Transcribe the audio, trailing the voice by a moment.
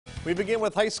We begin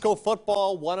with high school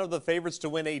football. One of the favorites to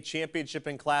win a championship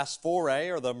in Class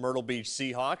 4A are the Myrtle Beach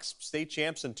Seahawks, state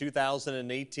champs in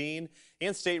 2018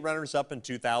 and state runners-up in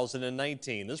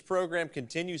 2019. This program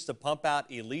continues to pump out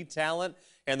elite talent,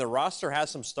 and the roster has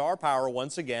some star power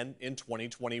once again in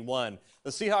 2021.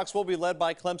 The Seahawks will be led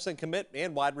by Clemson commit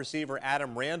and wide receiver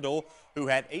Adam Randall, who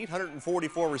had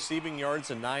 844 receiving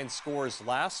yards and 9 scores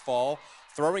last fall.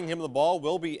 Throwing him the ball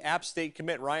will be App State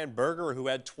commit Ryan Berger, who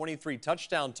had 23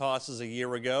 touchdown tosses a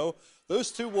year ago.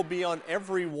 Those two will be on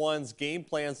everyone's game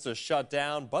plans to shut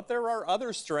down, but there are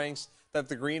other strengths that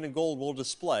the green and gold will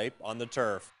display on the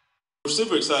turf. We're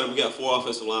super excited. We got 4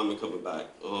 offensive linemen coming back.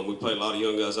 We play a lot of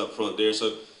young guys up front there,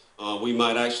 so we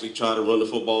might actually try to run the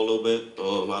football a little bit.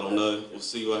 I don't know. We'll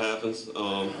see what happens.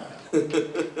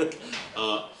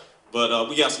 But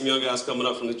we got some young guys coming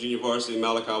up from the junior varsity,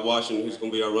 Malachi Washington, who's going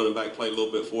to be our running back, played a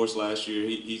little bit for us last year.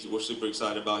 We're super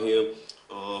excited about him.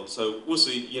 So we'll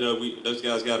see. You know, those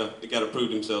guys got to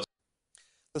prove themselves.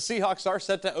 The Seahawks are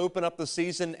set to open up the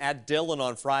season at Dillon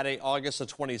on Friday, August the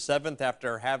 27th,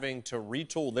 after having to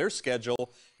retool their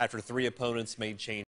schedule after 3 opponents made changes.